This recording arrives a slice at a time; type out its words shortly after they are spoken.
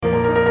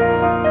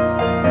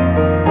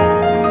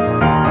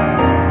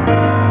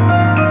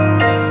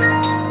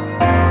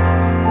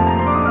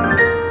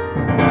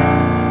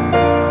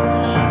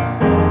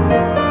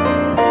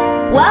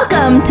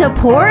Welcome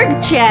to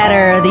Porg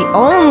Chatter, the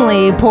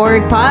only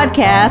Porg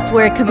podcast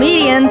where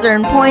comedians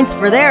earn points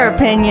for their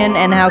opinion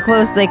and how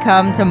close they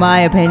come to my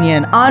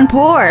opinion on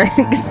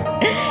porgs.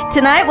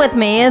 Tonight with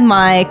me is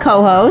my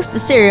co-host,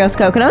 Asterios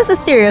Kokonos.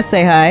 Asterios,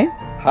 say hi.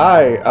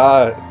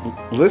 Hi,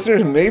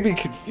 listeners may be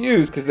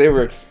confused because they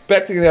were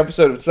expecting an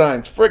episode of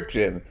Science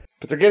Friction,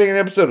 but they're getting an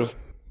episode of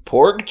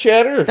Porg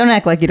Chatter? Don't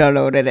act like you don't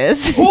know what it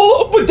is.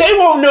 Well, but they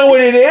won't know what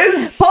it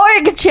is!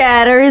 Porg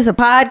Chatter is a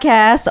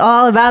podcast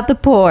all about the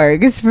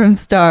porgs from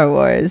Star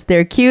Wars.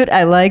 They're cute,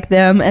 I like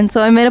them, and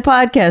so I made a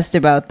podcast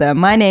about them.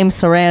 My name's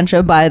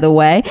Sarancha, by the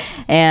way,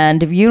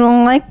 and if you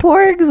don't like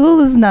porgs, well,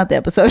 this is not the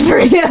episode for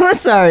you.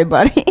 Sorry,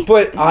 buddy.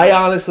 But I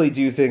honestly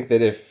do think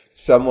that if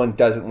someone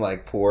doesn't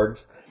like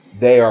porgs,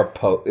 they're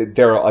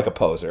like a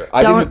poser.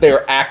 I think that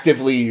they're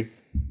actively...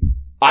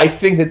 I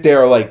think that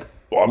they're like,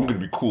 oh, I'm going to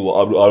be cool.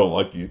 I don't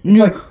like you. It's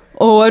like,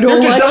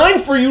 they're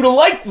designed for you to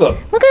like them.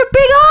 Look at their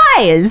big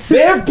eyes.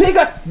 They have big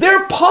eyes.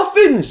 They're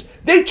puffins.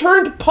 They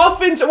turned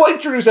puffins. Well,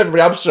 introduce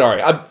everybody. I'm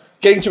sorry. I'm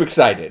getting too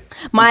excited.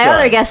 My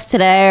other guests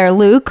today are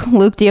Luke.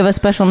 Luke, do you have a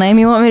special name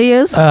you want me to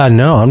use?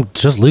 No, I'm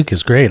just Luke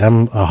is great.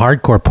 I'm a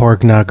hardcore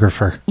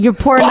pornographer. You're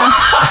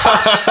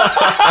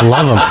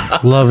Love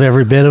them. Love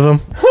every bit of them.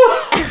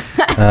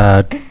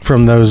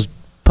 From those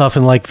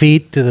puffin-like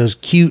feet to those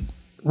cute,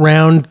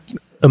 round,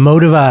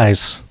 emotive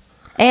eyes.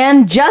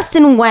 And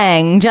Justin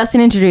Wang. Justin,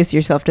 introduce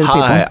yourself to the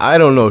people. Hi, I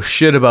don't know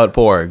shit about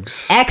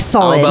porgs.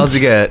 Excellent. I'm about to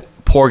get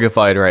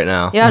porgified right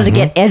now. You have to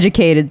get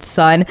educated,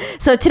 son.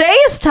 So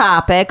today's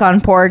topic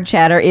on Porg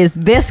Chatter is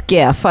this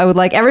GIF. I would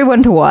like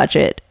everyone to watch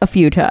it a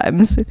few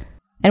times.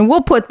 And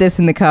we'll put this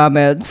in the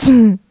comments.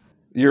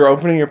 You're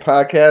opening your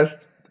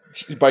podcast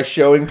by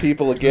showing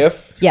people a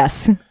GIF?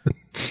 Yes.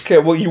 Okay,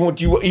 well, you want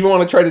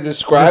to try to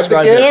describe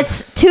the GIF?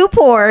 It's two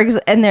porgs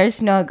and they're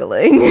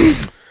snuggling.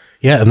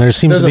 Yeah, and there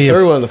seems There's to be a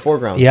third one in the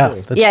foreground. Yeah.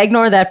 Yeah,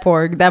 ignore that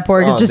porg. That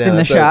porg is just in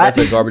the shot. That's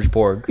a garbage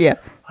porg. Yeah.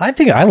 I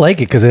think I like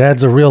it because it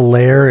adds a real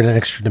layer and an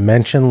extra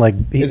dimension. Like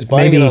It's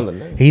biting on the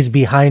neck. He's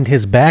behind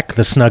his back.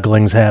 The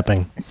snuggling's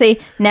happening. See,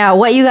 now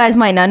what you guys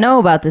might not know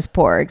about this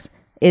porgs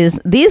is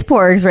these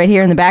porgs right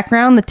here in the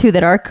background, the two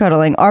that are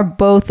cuddling, are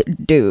both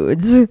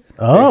dudes.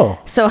 Oh.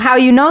 So how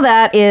you know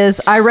that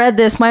is I read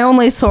this. My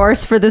only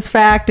source for this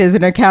fact is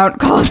an account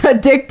called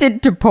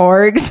Addicted to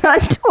Porgs on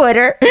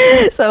Twitter.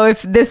 So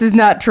if this is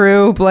not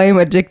true, blame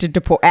Addicted to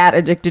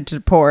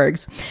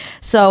Porgs.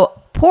 So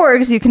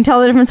porgs, you can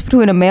tell the difference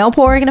between a male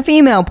porg and a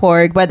female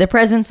porg by the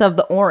presence of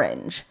the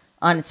orange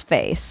on its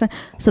face.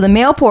 So the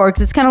male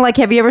porgs, it's kind of like,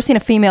 have you ever seen a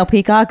female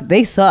peacock?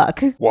 They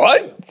suck.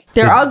 What?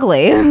 They're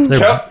ugly.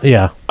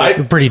 They're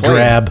pretty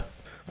drab.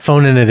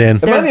 Phoning it in.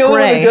 Am I the only one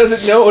that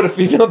doesn't know what a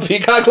female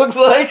peacock looks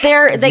like?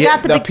 They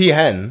got the big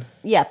peahen.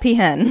 Yeah,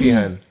 peahen.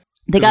 Peahen.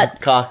 They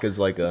got cock is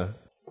like a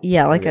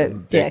a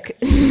dick.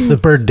 The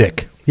bird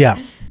dick. Yeah.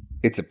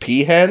 It's a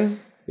peahen?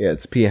 Yeah,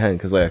 it's peahen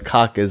because like a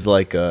cock is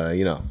like a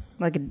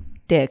like a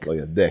dick. like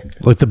a dick.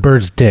 Like the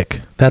bird's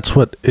dick. That's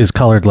what is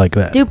colored like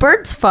that. Do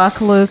birds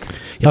fuck, Luke?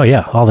 Oh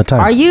yeah, all the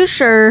time. Are you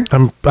sure?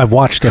 I've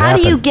watched it How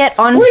happen. do you get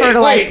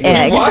unfertilized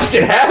eggs? We watched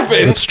it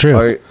happen. It's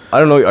true. I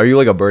don't know. Are you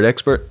like a bird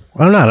expert?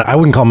 I'm not. I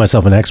wouldn't call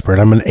myself an expert.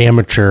 I'm an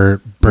amateur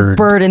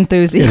bird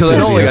Enthusiast. Because I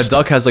know like a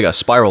duck has like a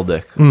spiral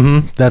dick.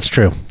 Mm-hmm. That's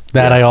true.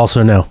 That I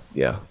also know.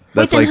 Yeah. Wait,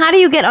 That's then like how do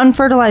you get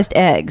unfertilized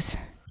eggs?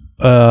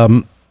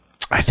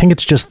 I think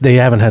it's just they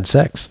haven't had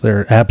sex.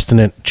 They're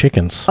abstinent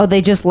chickens. Oh,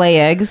 they just lay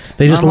eggs?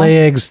 They just lay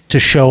eggs to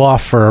show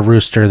off for a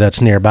rooster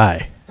that's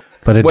nearby.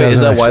 But it wait, doesn't.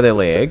 is that why they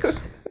lay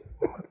eggs?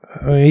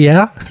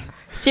 Yeah.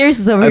 Sirius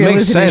is over It here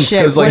makes losing his sense shit.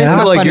 because like What is I so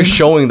feel like you're funny?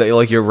 showing that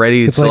like you're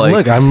ready It's to like,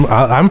 look,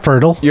 I'm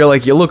fertile. You're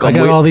like, look, I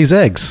got all these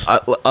eggs.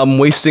 I'm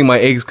wasting my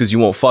eggs because you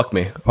won't fuck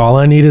me. All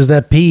I need is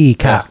that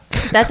peacock.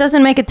 That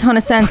doesn't make a ton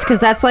of sense because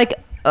that's like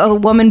a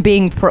woman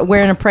being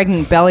wearing a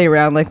pregnant belly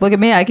around. Like, look at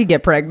me, I could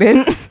get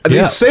pregnant.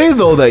 They say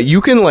though that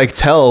you can like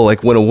tell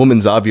like when a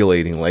woman's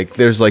ovulating. Like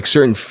there's like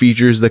certain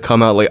features that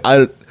come out. Like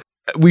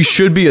we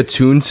should be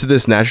attuned to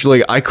this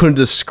naturally. Like, I couldn't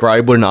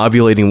describe what an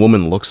ovulating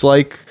woman looks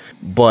like,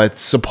 but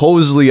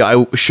supposedly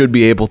I should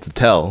be able to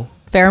tell.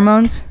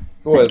 Pheromones?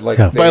 What, like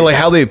Yeah. By like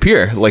how they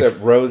appear. Like their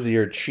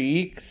rosier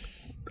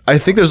cheeks? I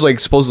think there's like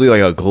supposedly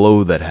like a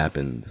glow that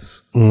happens.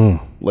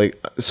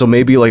 Like so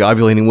maybe like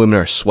ovulating women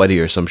are sweaty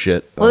or some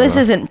shit. Well, this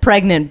isn't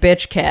pregnant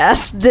bitch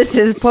cast. This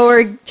is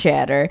porg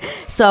chatter.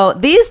 So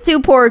these two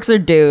porgs are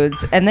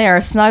dudes, and they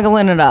are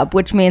snuggling it up,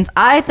 which means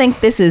I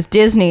think this is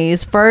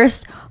Disney's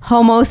first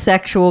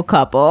homosexual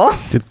couple.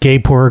 Gay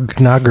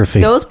pornography.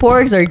 Those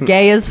porgs are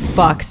gay as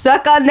fuck.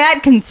 Suck on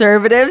that,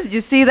 conservatives.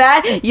 You see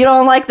that? You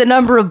don't like the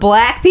number of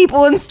black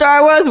people in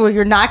Star Wars? Well,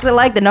 you're not going to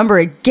like the number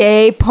of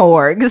gay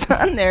porgs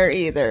on there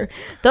either.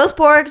 Those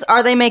porgs,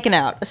 are they making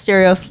out?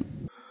 Asterios?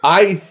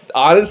 I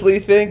honestly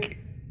think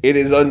it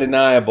is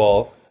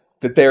undeniable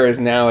that there is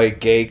now a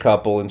gay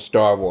couple in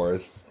Star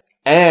Wars.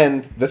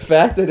 And the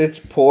fact that it's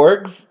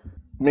porgs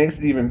makes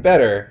it even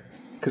better,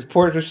 because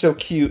porgs are so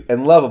cute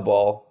and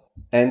lovable.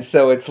 And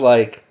so it's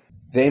like,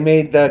 They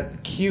made the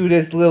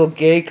cutest little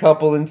gay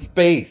couple in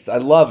space. I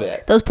love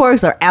it. Those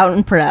porgs are out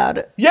and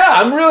proud. Yeah,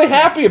 I'm really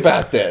happy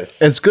about this.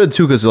 It's good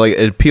too because like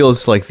it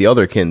appeals to like the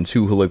other kin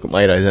too who like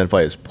might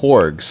identify as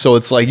porgs. So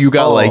it's like you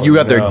got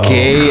their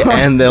gay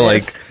and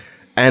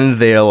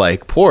they're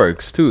like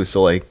porgs too.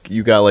 So like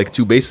you got like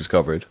two bases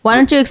covered. Why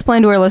don't you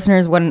explain to our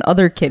listeners what an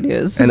other kin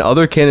is? An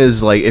other kin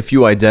is like if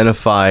you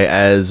identify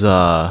as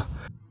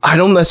I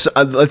don't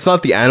necessarily. It's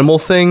not the animal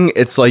thing.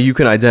 It's like you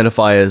can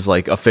identify as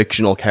like a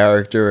fictional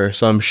character or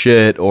some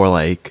shit, or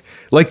like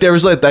there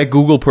was like that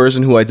Google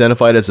person who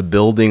identified as a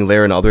building.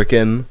 They're an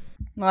otherkin.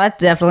 Well, that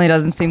definitely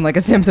doesn't seem like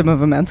a symptom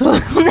of a mental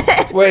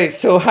illness. Wait,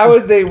 so how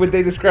would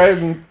they describe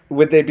them?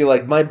 Would they be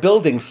like, my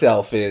building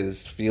self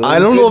is feeling? I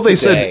don't know if they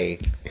today.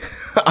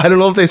 said. I don't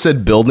know if they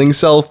said building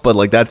self, but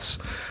like that's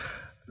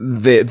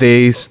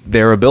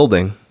they're a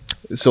building.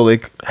 So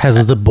like,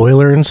 has the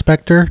boiler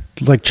inspector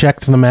like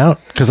checked them out?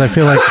 Because I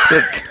feel like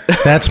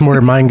that's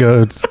where mine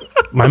goes.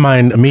 My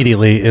mind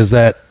immediately is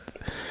that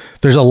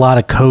there's a lot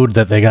of code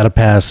that they got to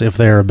pass if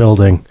they're a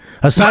building.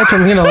 Aside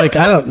from like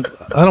I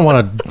don't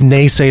want to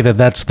naysay that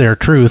that's their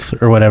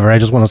truth or whatever. I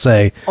just want to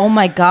say, oh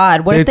my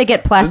God, what if they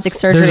get plastic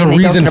surgery? There's a and they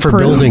reason don't for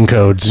approve? building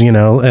codes,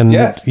 and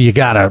yes. You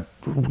gotta,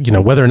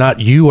 whether or not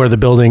you are the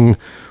building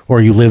or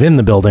you live in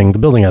the building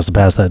has to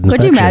pass that inspection.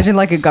 Could you imagine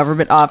like a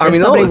government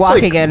office, somebody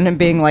walking in and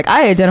being like,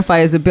 I identify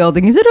as a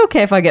building. Is it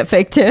okay if I get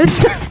fake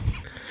tits?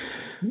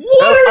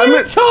 What are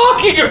you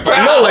talking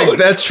about? No, like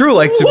that's true.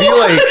 Like to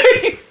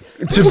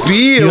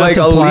be like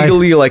a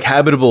legally like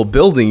habitable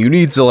building, you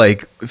need to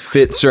like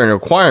fit certain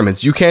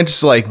requirements. You can't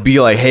just like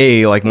be like,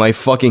 hey, like my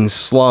fucking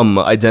slum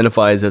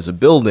identifies as a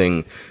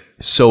building,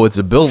 so it's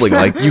a building.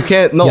 Like you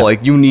can't. No,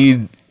 like you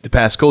need to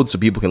pass codes so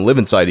people can live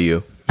inside of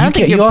you.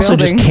 You also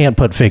just can't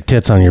put fake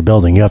tits on your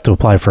building. You have to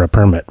apply for a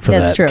permit for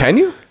that. That's true. Can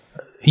you?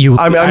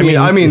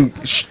 I mean,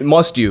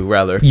 must you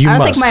rather? You I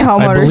don't must. think my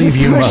homeowners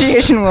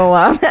association will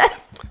allow that.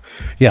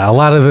 Yeah, a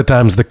lot of the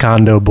times the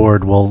condo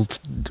board will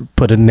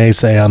put a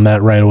naysay on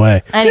that right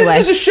away. Anyway,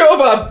 this is a show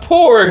about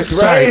porgs, right?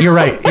 Sorry, you're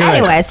right.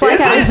 Anyways,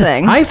 like I was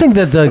saying, I think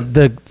that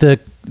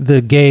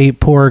the gay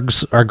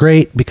porgs are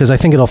great because I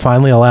think it'll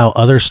finally allow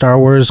other Star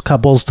Wars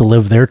couples to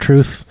live their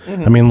truth.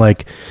 Mm-hmm. I mean,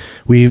 like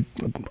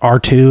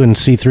R2 and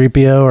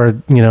C-3PO are,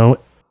 at do you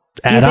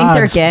think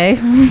odds. they're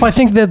gay? Well, I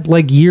think that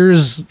like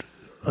years,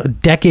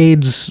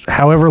 decades,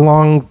 however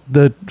long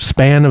the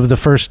span of the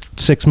first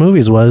 6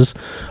 movies was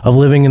of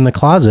living in the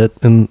closet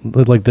and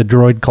like the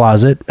droid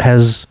closet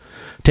has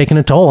taken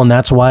a toll, and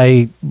that's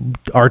why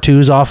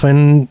R2's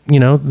often,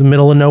 the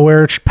middle of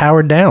nowhere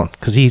powered down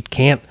because he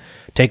can't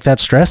take that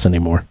stress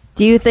anymore.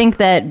 Do you think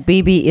that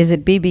is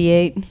it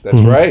BB-8? That's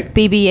right.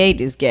 BB-8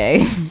 is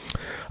gay.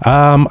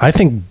 I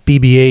think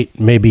BB-8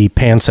 may be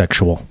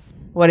pansexual.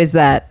 What is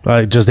that?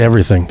 Just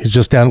everything. He's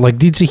just down.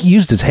 Like he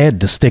used his head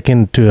to stick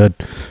into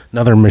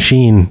another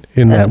machine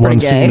in That's that one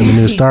pretty scene gay. in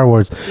the new Star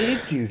Wars.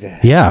 Did do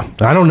that? Yeah,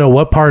 I don't know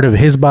what part of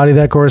his body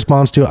that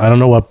corresponds to. I don't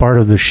know what part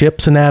of the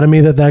ship's anatomy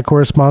that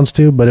corresponds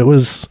to. But it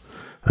was.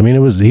 I mean, he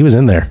was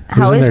in there. He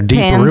was in there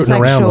deep rooting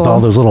around with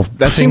all those little.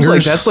 That seems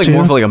like that's like too.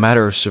 more of like a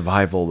matter of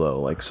survival, though.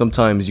 Like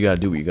sometimes you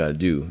gotta do what you gotta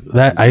do.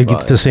 That I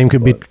guess the same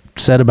could be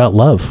said about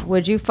love.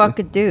 Would you fuck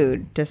a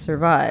dude to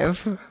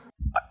survive?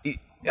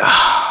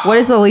 What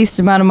is the least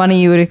amount of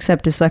money you would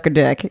accept to suck a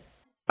dick?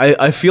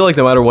 I feel like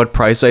no matter what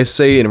price I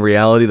say, in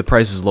reality, the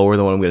price is lower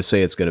than what I'm going to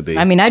say it's going to be.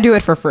 I mean, I do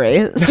it for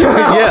free. So.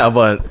 Yeah,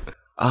 but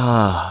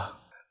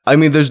I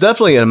mean, there's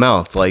definitely an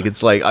amount. Like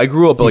it's like I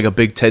grew up like a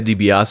big Ted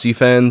DiBiase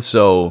fan,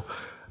 so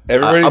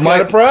everybody's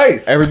got a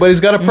price.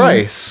 Everybody's got a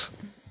price.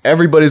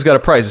 Everybody's got a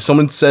price. If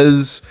someone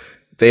says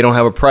they don't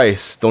have a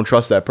price, don't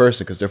trust that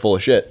person because they're full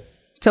of shit.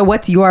 So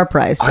what's your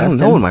price, Justin? I don't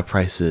know what my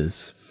price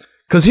is.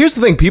 Because here's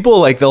the thing, people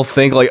like they'll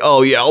think like,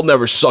 oh yeah, I'll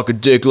never suck a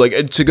dick. Like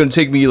it's gonna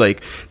take me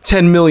like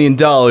 $10 million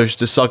to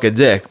suck a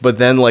dick, but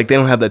then like they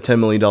don't have that $10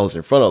 million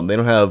in front of them. They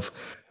don't have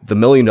the $1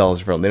 million in front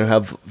of them. They don't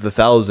have the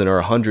 $1,000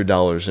 or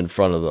 $100 in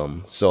front of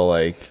them. So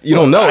like you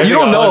don't know. You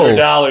don't know.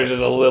 $100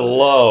 is a little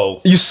low.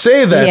 You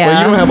say that, Yeah. but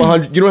you don't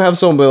have $100. You don't have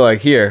someone be like,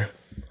 here,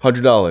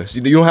 $100.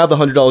 You don't have the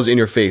 $100 in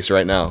your face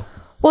right now.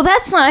 Well,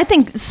 that's not. I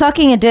think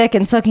sucking a dick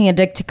and sucking a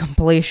dick to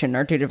completion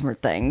are two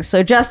different things.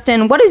 So,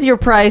 Justin, what is your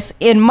price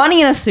in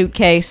money in a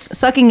suitcase,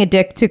 sucking a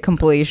dick to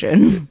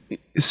completion?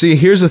 See,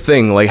 here's the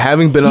thing. Like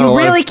having been on a You lot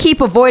really of,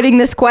 keep avoiding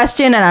this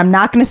question, and I'm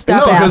not going to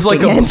stop because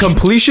asking like it.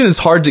 completion is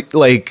hard to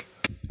like.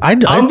 I'm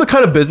the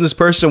kind of business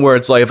person where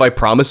it's like if I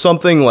promise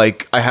something,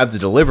 like I have to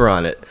deliver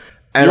on it.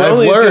 And You're I've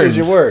only as good learned as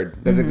your word.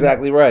 That's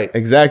exactly right.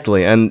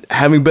 Exactly. And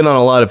having been on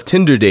a lot of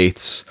Tinder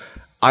dates,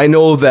 I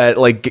know that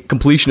like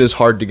completion is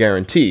hard to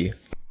guarantee.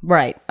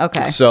 Right.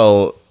 Okay.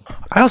 So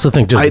I also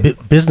think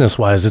just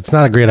business-wise, it's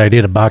not a great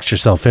idea to box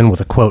yourself in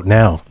with a quote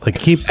now. Like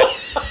keep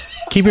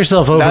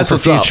yourself open That's for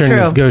what's up. future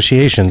True.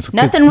 negotiations. 'Cause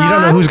Nothing You don't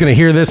know wrong. who's going to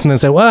hear this and then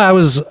say, "Well, I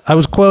was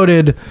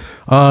quoted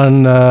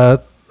on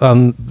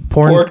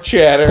Pork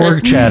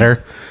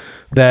chatter.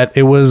 that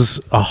it was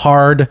a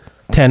hard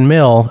 10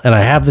 mil, and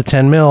I have the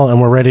 10 mil,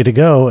 and we're ready to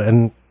go."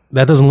 And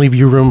that doesn't leave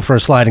you room for a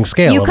sliding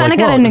scale. You of kind of like,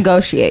 got to well,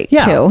 negotiate,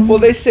 Yeah. too. Well,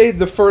 they say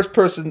the first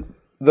person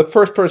the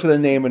first person to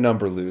name a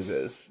number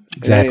loses.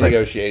 Exactly. In any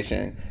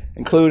negotiation,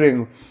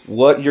 including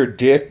what your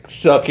dick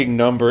sucking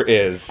number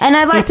is. And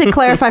I'd like to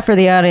clarify for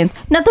the audience,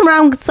 nothing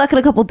wrong with sucking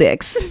a couple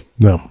dicks.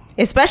 No.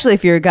 Especially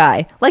if you're a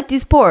guy. Like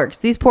these porgs.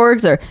 These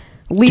porgs are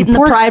leading the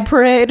porgs- pride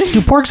parade.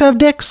 Do porgs have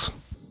dicks?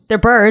 They're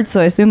birds, so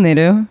I assume they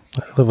do.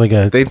 Look like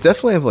a. They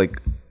definitely have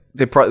like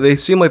they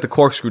seem like the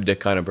corkscrew dick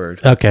kind of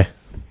bird. Okay.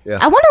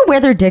 I wonder where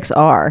their dicks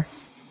are.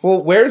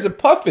 Well, where's a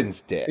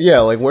puffin's dick? Yeah,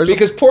 like where's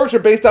Because porgs are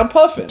based on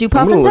puffins. Do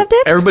puffins have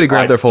dicks? Everybody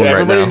grab their phone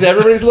right now.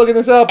 Everybody's looking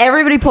this up.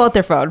 Everybody pull out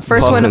their phone.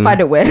 First one to Puffin. find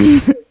it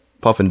wins.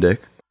 Puffin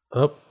dick.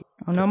 Oh.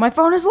 Oh no, my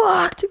phone is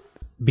locked.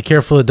 Be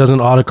careful it doesn't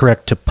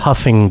autocorrect to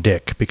puffing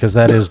dick because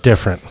that is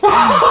different. Yo,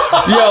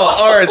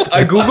 alright,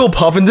 I Google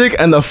puffin dick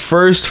and the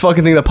first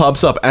fucking thing that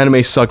pops up,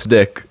 anime sucks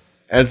dick.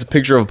 And it's a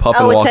picture of a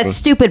puffin Oh, it's walking. that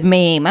stupid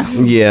meme.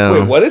 Yeah.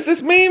 Wait, what is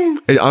this meme?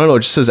 I don't know, it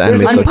just says anime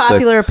sucks dick.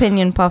 Unpopular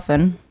opinion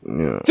puffin.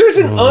 There's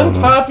an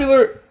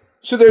unpopular.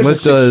 So there's What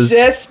a does-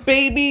 success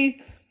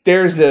baby.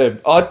 There's a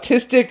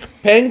autistic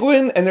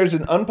penguin, and there's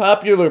an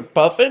unpopular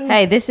puffin.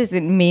 Hey, this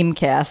isn't meme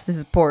cast. This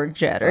is porg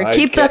chatter. I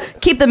Keep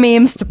get- the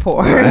memes to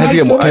porg. I have to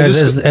get more- I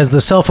just- as the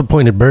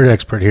self-appointed bird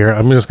expert here,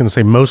 I'm just going to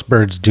say most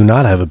birds do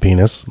not have a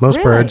penis. Most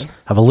Really? birds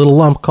have a little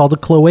lump called a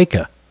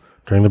cloaca.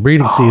 During the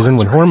breeding season,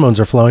 when hormones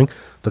are flowing,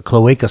 the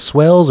cloaca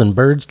swells and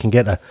birds can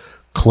get a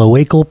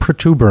cloacal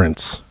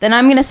protuberance. Then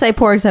I'm gonna say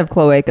porgs have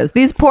cloacas.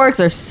 These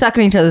porgs are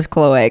sucking each other's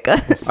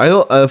cloacas.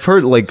 I've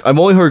heard like I've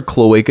only heard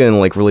cloaca in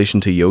like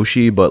relation to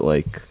Yoshi, but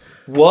like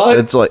What?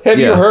 It's like- Have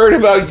you yeah. heard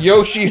about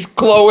Yoshi's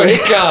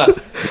cloaca?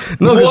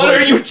 No, 'cause, what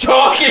like- are you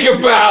talking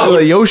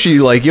about? Yoshi,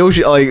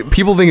 like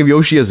people think of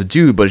Yoshi as a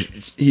dude, but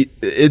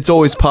it's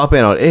always popping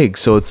out eggs,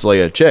 so it's like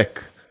a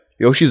chick.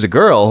 Yoshi's a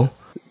girl.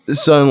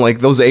 So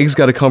like those eggs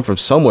got to come from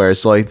somewhere.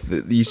 It's like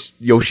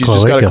Yoshi's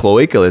just got a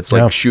cloaca that's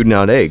like Yeah. shooting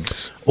out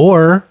eggs.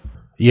 Or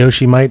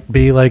Yoshi might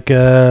be like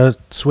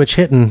switch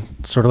hitting,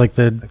 sort of like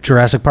the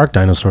Jurassic Park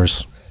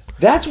dinosaurs.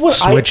 That's what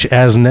Switch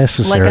as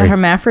necessary. Like a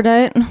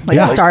hermaphrodite, like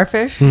Yeah. a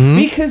starfish.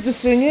 Because the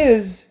thing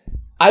is,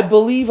 I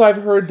believe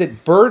I've heard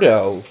that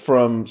Birdo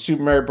from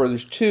Super Mario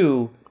Brothers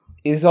 2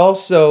 is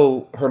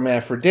also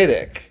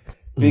hermaphroditic.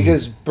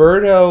 Because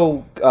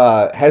Birdo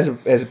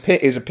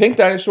is a pink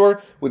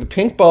dinosaur with a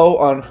pink bow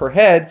on her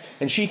head,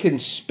 and she can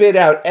spit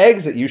out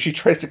eggs at you. She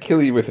tries to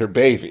kill you with her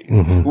babies,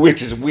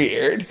 which is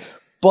weird.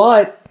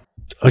 But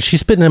Oh,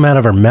 she's spitting them out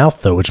of her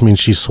mouth though, which means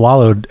she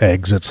swallowed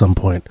eggs at some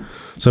point.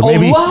 So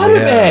maybe a lot of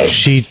eggs.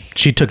 she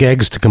took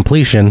eggs to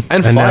completion,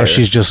 And now fire.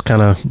 she's just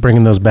kind of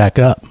bringing those back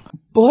up.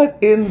 But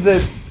in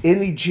the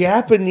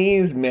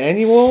Japanese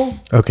manual,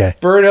 Okay.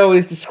 Birdo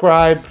is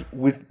described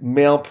with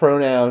male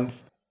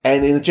pronouns,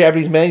 and in the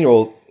Japanese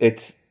manual,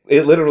 it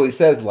literally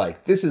says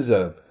like, "This is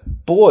a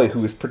boy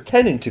who is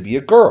pretending to be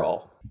a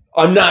girl."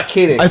 I'm not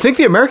kidding. I think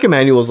the American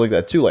manual is like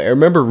that too. Like I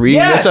remember reading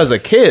Yes! this as a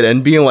kid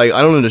and being like,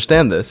 I don't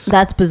understand this.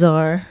 That's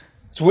bizarre.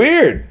 It's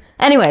weird.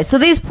 Anyway, so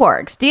these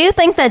porgs. Do you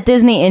think that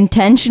Disney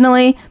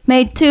intentionally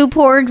made two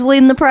porgs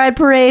leading the Pride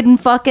Parade and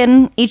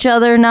fucking each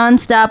other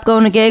nonstop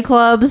going to gay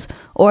clubs?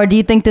 Or do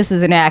you think this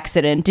is an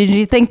accident? Did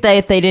you think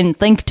that they didn't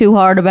think too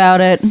hard about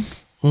it?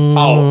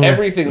 Oh,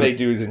 everything they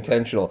do is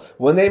intentional.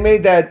 When they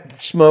made that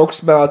smoke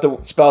spell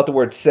out the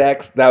word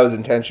sex, that was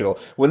intentional.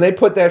 When they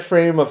put that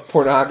frame of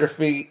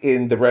pornography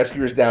in The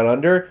Rescuers Down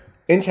Under,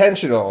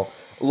 intentional.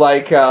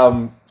 Like,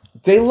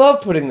 they love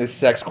putting this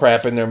sex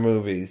crap in their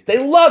movies. They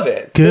love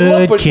it. They love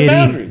Good pushing kitty.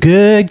 boundaries.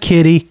 Good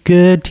kitty.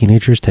 Good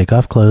teenagers take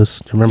off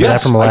clothes. Do you remember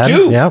Yes, that from Aladdin? I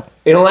do. Yeah.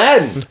 In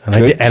Aladdin. And I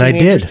good did- and I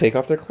teenagers did. take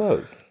off their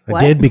clothes.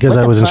 What? I did because What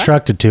I the was fuck?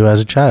 instructed to as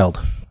a child.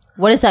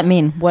 What does that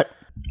mean? What?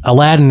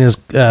 Aladdin is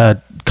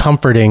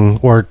comforting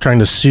or trying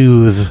to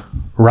soothe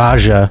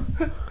Raja.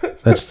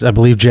 That's, I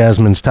believe,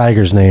 Jasmine's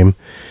tiger's name.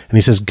 And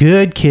he says,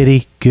 good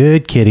kitty.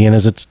 And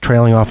as it's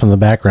trailing off in the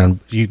background,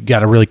 you got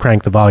to really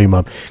crank the volume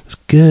up. It's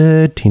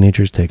good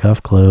teenagers take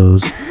off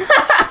clothes.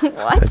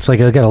 What? It's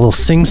like I got a little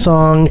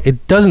sing-song.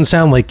 It doesn't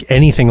sound like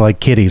anything like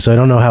Kitty, so I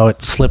don't know how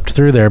it slipped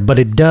through there, but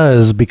it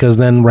does, because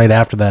then right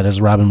after that is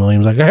Robin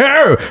Williams like,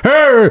 "Hey,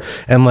 hey,"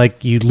 and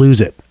like you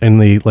lose it in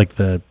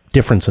the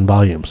difference in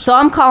volumes. So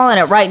I'm calling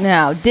it right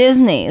now.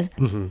 Disney's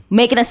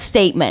making a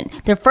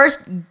statement. Their first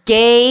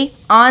gay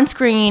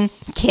on-screen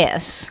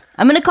kiss.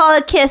 I'm going to call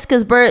it kiss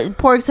because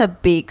porgs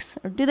have beaks.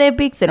 Or do they have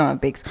beaks? They don't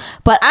have beaks.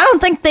 But I don't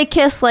think they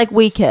kiss like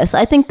we kiss.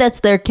 I think that's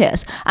their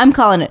kiss. I'm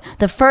calling it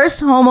the first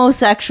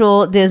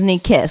homosexual Disney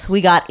kiss we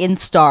got in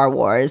Star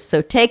Wars.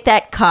 So take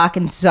that cock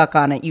and suck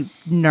on it, you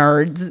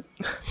nerds.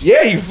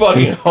 Yeah, you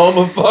fucking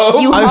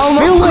homophobe. You I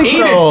feel like Eat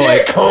though, a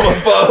dick,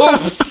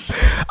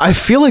 homophobes. I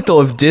feel like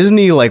though if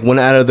Disney like went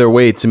out of their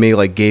way to make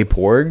like gay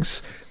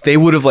porgs, they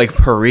would have like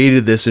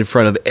paraded this in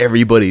front of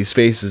everybody's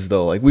faces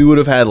though. Like we would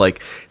have had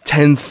like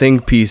 10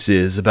 think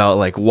pieces about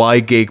like why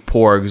gay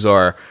porgs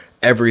are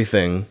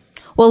everything.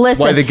 Well,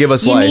 listen, Why they give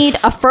us you life. need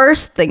a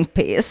first think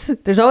piece.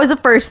 There's always a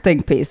first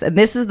think piece, and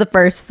this is the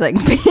first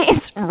think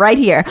piece right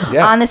here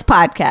Yeah. on this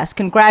podcast.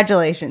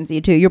 Congratulations, you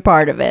two. You're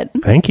part of it.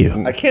 Thank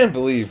you. I can't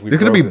believe we There's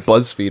gonna be broke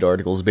this. BuzzFeed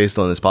articles based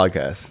on this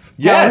podcast.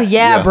 Yes. Oh,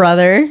 yeah,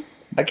 brother.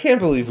 I can't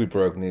believe we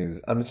broke news.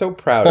 I'm so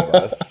proud of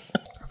us.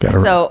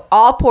 So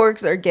all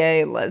porgs are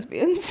gay and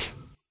lesbians.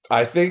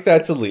 I think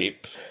that's a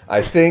leap.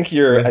 I think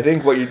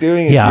what you're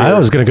doing is I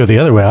was going to go the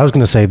other way. I was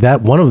going to say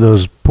that one of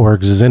those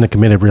porgs is in a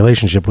committed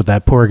relationship with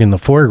that porg in the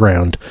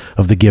foreground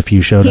of the GIF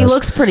you showed us. He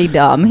looks pretty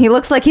dumb. He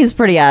looks like he's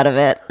pretty out of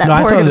it. That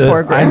porg in the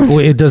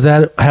foreground. Does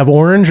that have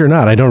orange or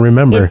not? I don't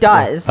remember. It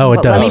does. Oh,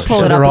 it does. Let me pull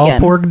so it they're up all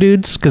again. porg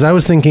dudes? Because I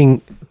was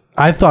thinking,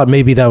 I thought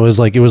maybe that was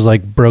like, it was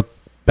like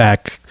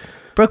Brokeback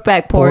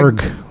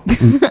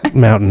porg.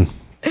 Mountain.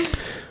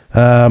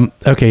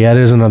 Okay, yeah, it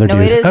is another dude.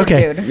 No, it is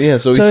okay. a dude. Yeah,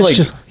 so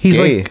he's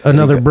gay. like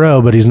another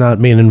bro, but he's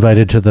not being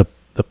invited to the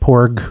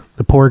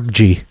porg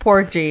G.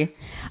 Porg G.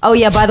 Oh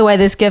yeah, by the way,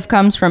 this GIF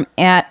comes from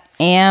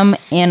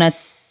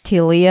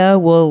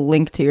 @AmAnatilia. We'll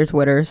link to your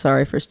Twitter.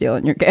 Sorry for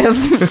stealing your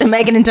GIF to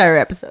make an entire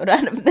episode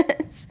out of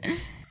this.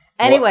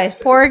 Anyways,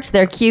 porgs,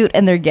 they're cute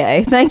and they're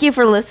gay. Thank you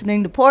for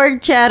listening to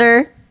Porg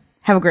Chatter.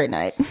 Have a great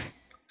night.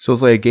 So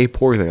it's like a gay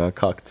porg that got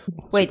cucked.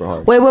 Wait,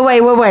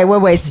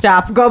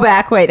 stop. Go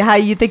back. Wait, how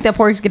you think that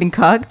porg's getting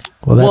cucked?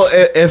 Well,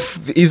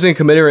 if he's in a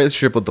committed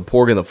relationship with the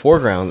porg in the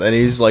foreground and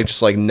he's like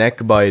just like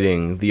neck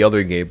biting the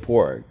other gay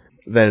porg,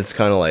 then it's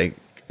kind of like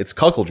it's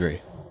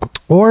cuckoldry.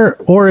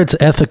 Or it's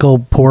ethical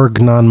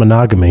porg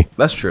non-monogamy.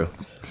 That's true.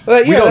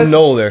 But, We don't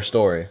know their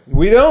story.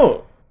 We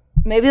don't.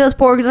 Maybe those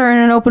porgs are in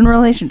an open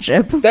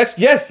relationship. That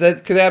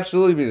could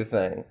absolutely be the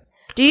thing.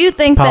 Do you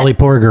think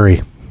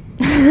Polyporgery,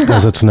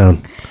 as it's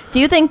known. Do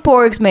you think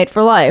porgs mate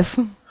for life?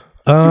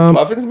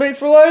 Puffins made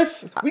for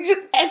life? We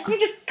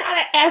just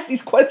gotta ask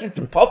these questions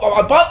to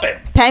Puffin.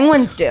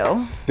 Penguins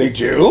do. They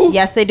do?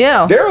 Yes, they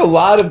do. There are a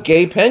lot of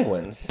gay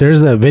penguins.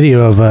 There's that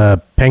video of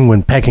a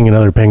penguin pecking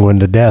another penguin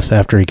to death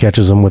after he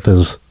catches him with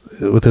his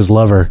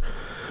lover.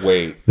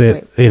 Wait.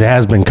 It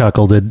has been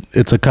cuckolded.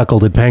 It's a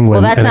cuckolded penguin.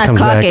 Well, that's and not it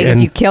comes back cucking and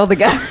if you kill the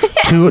guy.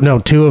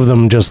 two of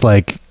them just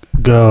like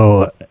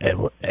go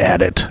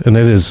at it, and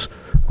it is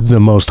the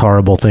most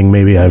horrible thing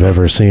maybe I've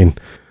ever seen.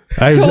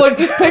 So like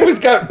this penguin's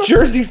got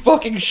Jersey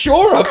fucking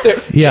Shore up there.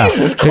 Yeah,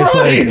 Jesus Christ.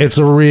 it's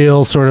a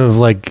real sort of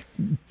like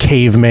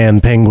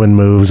caveman penguin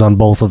moves on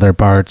both of their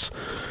parts.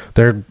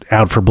 They're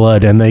out for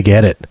blood and they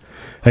get it.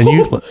 And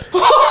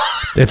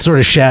it sort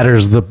of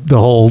shatters the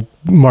whole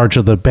March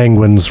of the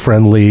Penguins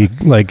friendly,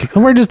 like,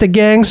 we're just a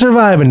gang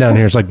surviving down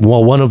here. It's like,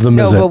 well, one of them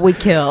No, isn't. but we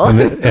kill.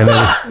 And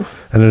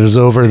it is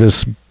over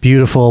this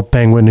beautiful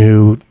penguin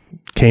who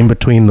came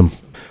between them.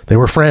 They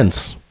were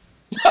friends.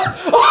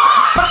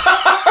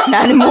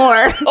 Not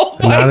anymore.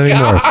 Not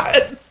anymore.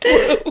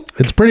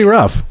 It's pretty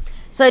rough.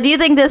 So do you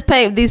think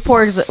one of these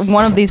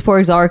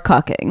porgs are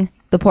cucking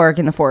the porg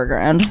in the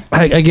foreground?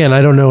 I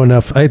don't know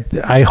enough.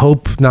 I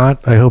hope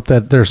not. I hope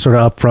that they're sort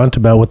of upfront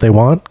about what they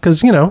want,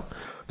 because,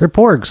 they're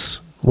porgs.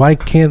 Why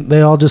can't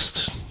they all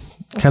just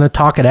kind of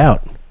talk it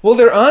out? Well,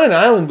 they're on an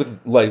island with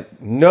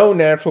like no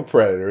natural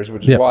predators,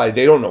 which is why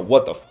they don't know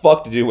what the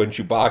fuck to do when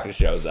Chewbacca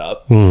shows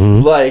up.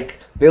 Mm-hmm. Like,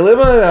 they live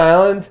on an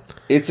island.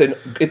 It's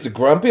a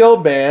grumpy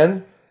old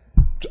man,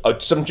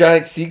 some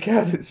giant sea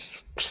cow that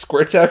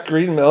squirts out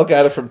green milk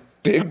out of her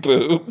big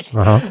boobs.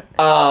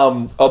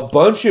 A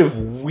bunch of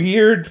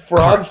weird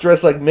frogs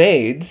dressed like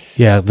maids.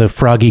 Yeah, the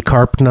froggy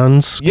carp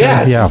nuns.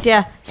 Yes.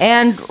 Yeah.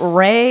 And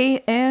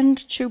Ray and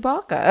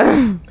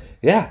Chewbacca.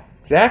 Yeah,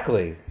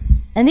 exactly.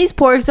 And these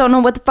porgs don't know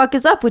what the fuck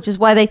is up, which is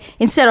why they,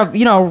 instead of,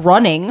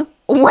 running,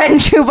 when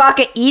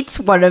Chewbacca eats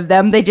one of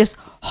them, they just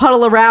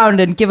huddle around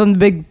and give him the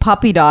big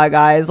puppy dog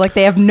eyes. Like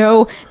they have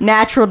no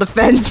natural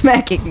defense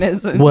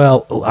mechanisms.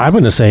 Well, I'm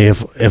going to say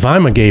if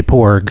I'm a gay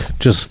porg,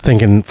 just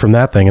thinking from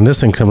that thing, and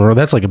this thing coming around,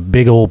 that's like a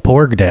big old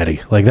porg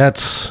daddy. Like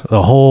that's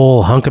a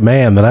whole hunk of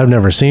man that I've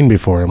never seen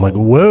before. I'm like,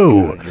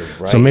 whoa.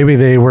 Right. So maybe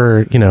they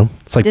were,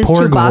 it's like Does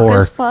porg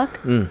Chewbacca's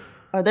fuck?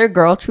 Are there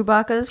girl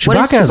Chewbaccas?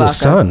 Chewbacca has a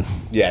son.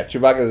 Yeah,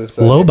 Chewbacca has a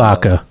son.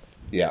 Lobacca.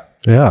 Yeah.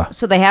 Yeah.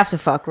 So they have to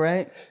fuck,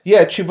 right?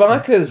 Yeah,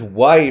 Chewbacca's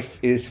wife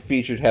is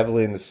featured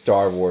heavily in the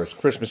Star Wars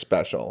Christmas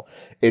special.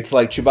 It's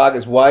like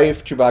Chewbacca's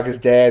wife, Chewbacca's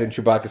dad, and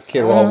Chewbacca's kid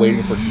are all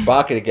waiting for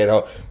Chewbacca to get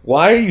home.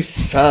 Why are you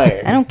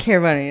sighing? I don't care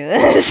about any of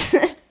this.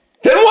 Then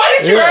why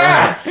did you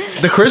ask?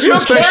 The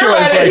Christmas special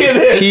is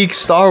like peak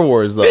Star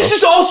Wars, though. This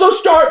is also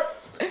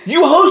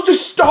You host a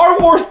Star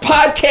Wars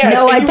podcast.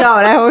 No, I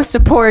don't. I host a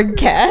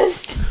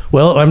porgcast.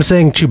 Well, I'm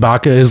saying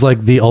Chewbacca is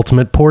like the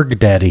ultimate porg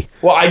daddy.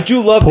 Well, I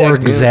do love porg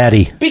that.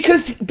 zaddy.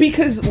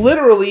 Because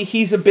literally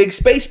he's a big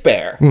space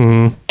bear.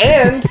 Mm-hmm.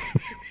 And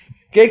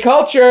gay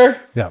culture.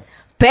 Yeah.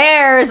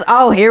 Bears.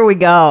 Oh, here we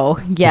go.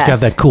 Yes.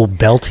 He's got that cool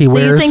belt he wears.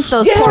 So you think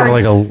those porgs...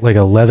 Sort of like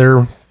a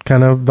leather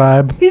kind of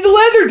vibe. He's a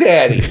leather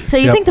daddy. So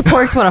you think the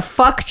porgs want to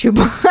fuck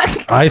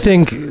Chewbacca? I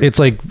think it's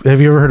like, have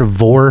you ever heard of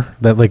vor?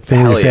 That like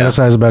thing you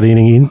fantasize about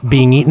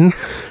being eaten?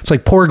 It's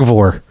like porg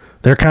vor.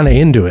 They're kind of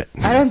into it.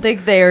 I don't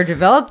think they are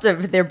developed.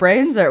 Their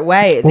brains are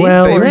way.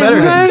 Well, these better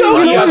because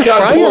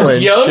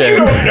you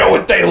don't know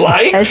what they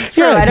like. That's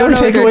true. Yeah, I don't know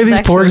take away these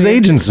porgs'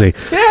 agency.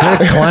 Yeah.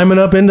 They're climbing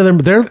up into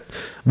them.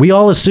 We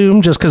all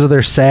assume just because of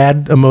their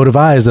sad emotive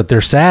eyes that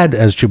they're sad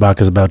as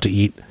Chewbacca's about to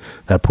eat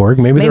that porg.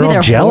 Maybe they're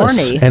all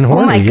jealous horny. and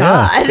horny. Oh my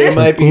God. Yeah. They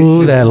might be.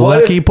 Ooh, that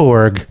lucky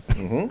porg.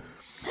 Mm-hmm.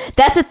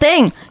 That's a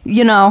thing.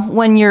 You know,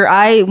 when you're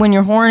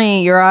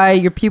horny,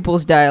 your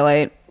pupils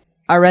dilate.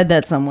 I read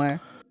that somewhere.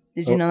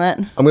 Did you know that?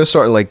 I'm gonna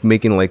start like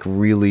making like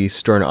really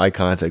stern eye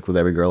contact with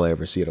every girl I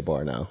ever see at a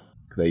bar now.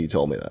 That you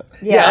told me that.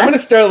 Yeah, I'm gonna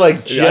start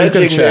like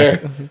judging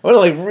I'm gonna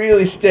like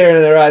really stare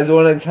into their eyes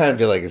one at a time and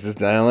be like, is this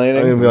dilating?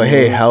 I'm gonna be like,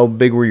 hey, how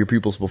big were your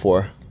pupils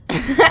before?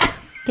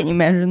 Can you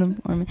measure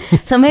them for me?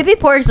 So maybe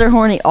porgs are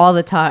horny all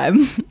the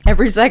time,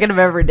 every second of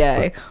every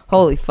day.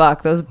 Holy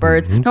fuck, those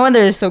birds! No wonder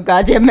there's so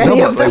goddamn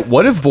many of them. Like,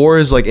 what if vor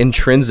is like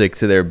intrinsic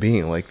to their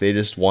being? Like they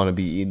just want to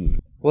be eaten.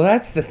 Well,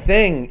 that's the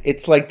thing.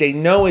 It's like they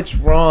know it's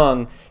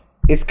wrong.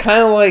 It's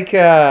kind of like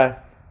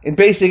in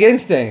Basic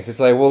Instinct. It's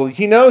like, well,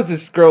 he knows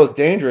this girl is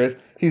dangerous.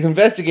 He's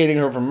investigating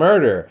her for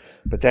murder,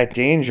 but that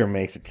danger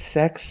makes it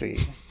sexy.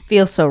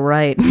 Feels so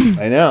right.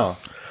 I know.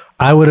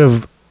 I would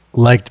have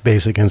liked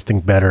Basic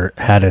Instinct better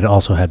had it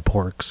also had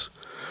porgs.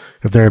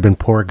 If there had been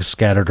porgs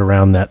scattered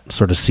around that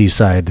sort of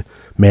seaside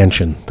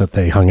mansion that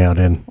they hung out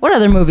in. What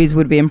other movies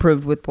would be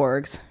improved with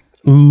porgs?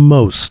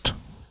 Most,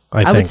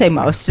 I think. would say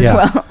most as Yeah.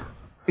 well.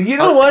 You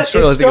know what?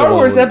 If Star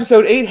Wars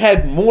Episode 8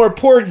 had more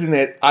porgs in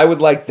it, I would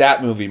like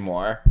that movie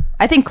more.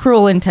 I think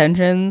Cruel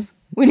Intentions.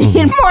 We need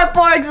more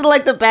porgs in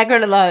like the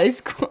background of the high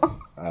school.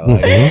 I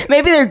like it.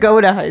 Maybe they're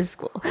go to high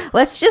school.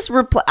 Let's just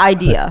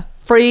idea.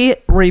 Free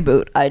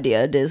reboot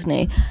idea,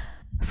 Disney.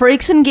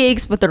 Freaks and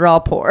geeks, but they're all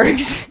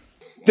porgs.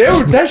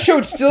 That show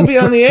would still be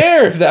on the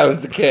air if that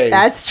was the case.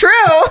 That's true.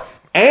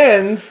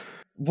 And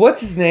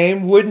what's his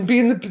name wouldn't be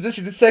in the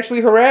position to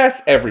sexually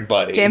harass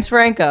everybody. James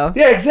Franco.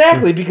 Yeah,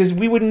 exactly. Because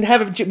we wouldn't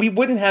have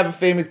a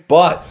famous,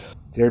 but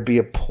there'd be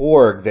a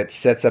porg that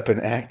sets up an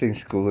acting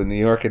school in New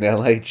York and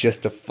LA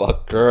just to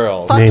fuck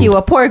girls. Fuck you.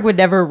 A porg would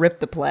never rip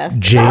the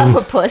plastic off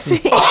a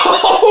pussy.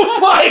 Oh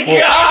my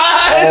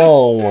god!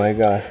 Oh my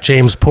god.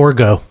 James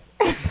Porgo.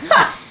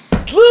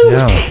 Luke,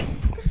 Yeah.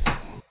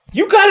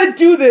 you gotta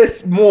do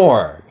this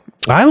more.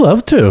 I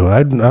love to.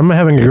 I'm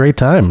having a great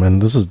time,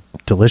 and this is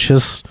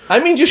delicious. I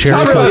mean, just Cherry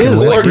talk about Coke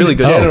is porg really in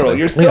good. general. Oh,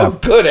 You're so yeah.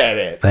 good at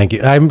it. Thank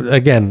you. I'm,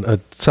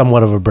 again,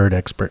 somewhat of a bird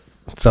expert.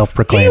 Do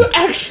Self-proclaimed. you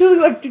actually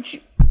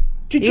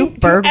Did you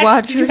bird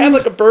watch? Did you have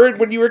like a bird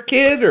when you were a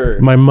kid, or?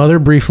 My mother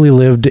briefly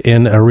lived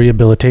in a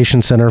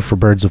rehabilitation center for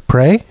birds of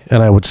prey,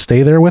 and I would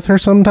stay there with her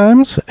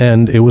sometimes,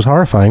 and it was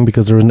horrifying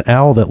because there was an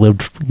owl that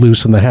lived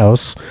loose in the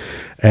house,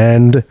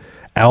 and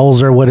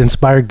owls are what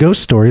inspired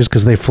ghost stories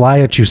because they fly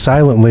at you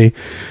silently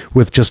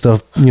with just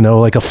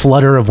like a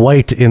flutter of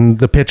white in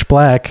the pitch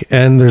black,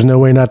 and there's no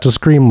way not to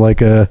scream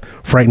like a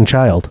frightened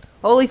child.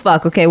 Holy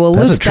fuck. Okay, well,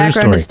 That's Luke's a true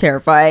background story. is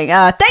terrifying.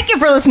 Thank you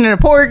for listening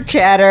to Porg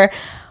Chatter.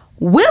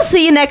 We'll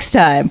see you next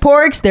time.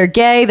 Porgs, they're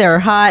gay, they're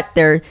hot,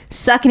 they're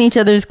sucking each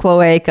other's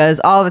cloacas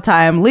all the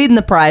time, leading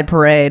the pride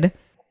parade.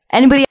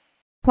 Anybody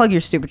plug your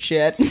stupid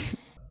shit?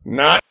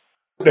 Not.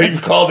 You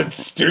called it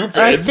stupid.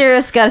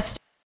 Asterios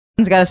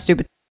got a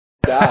stupid.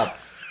 Stop.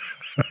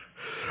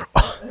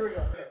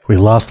 We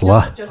lost a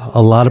lot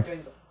of...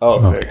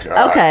 Oh, thank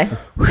God. Okay.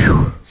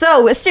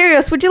 So,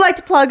 Asterios, would you like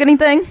to plug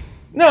anything?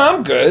 No,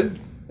 I'm good.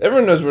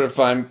 Everyone knows where to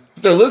find.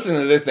 If they're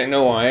listening to this, they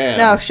know who I am.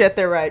 No, shit,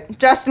 they're right.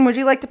 Justin, would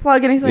you like to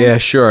plug anything? Yeah,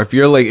 sure. If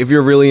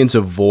you're really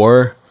into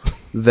vor,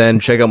 then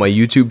check out my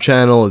YouTube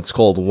channel. It's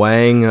called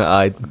Wang.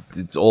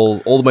 It's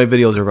all of my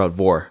videos are about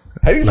vor.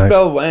 How do you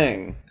spell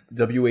Wang?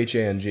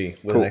 WHANG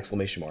with an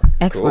exclamation mark.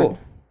 Excellent.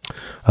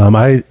 Cool.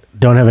 I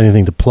don't have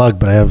anything to plug,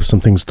 but I have some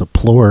things to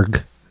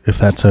plorg, if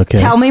that's okay.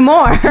 Tell me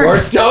more. You're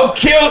so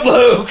cute,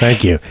 Luke.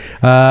 Thank you.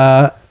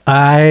 I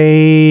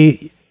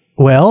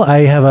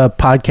have a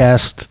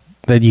podcast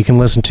that you can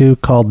listen to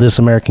called This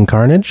American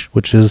Carnage,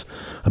 which is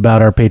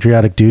about our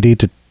patriotic duty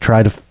to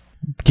try to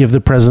give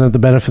the president the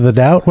benefit of the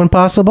doubt when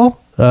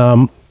possible.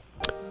 And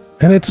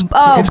it's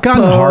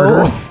gotten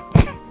harder.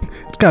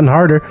 It's gotten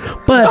harder,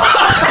 but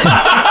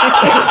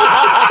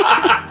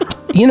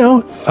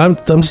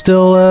I'm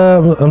still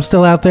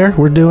out there.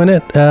 We're doing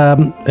it.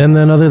 And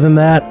then other than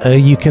that,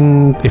 you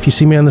can, if you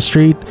see me on the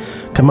street,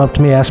 come up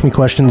to me, ask me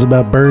questions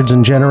about birds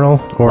in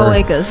general or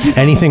Cloacas.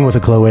 anything with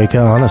a cloaca,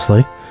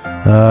 honestly.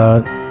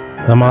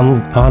 I'm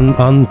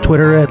on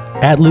Twitter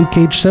at Luke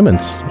Cage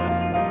Simmons.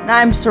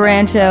 I'm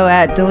Sarancho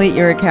at delete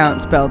your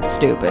account spelled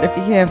stupid. If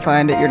you can't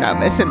find it, you're not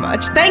missing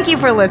much. Thank you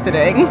for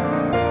listening.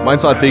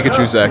 Mine's on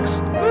Pikachu sex.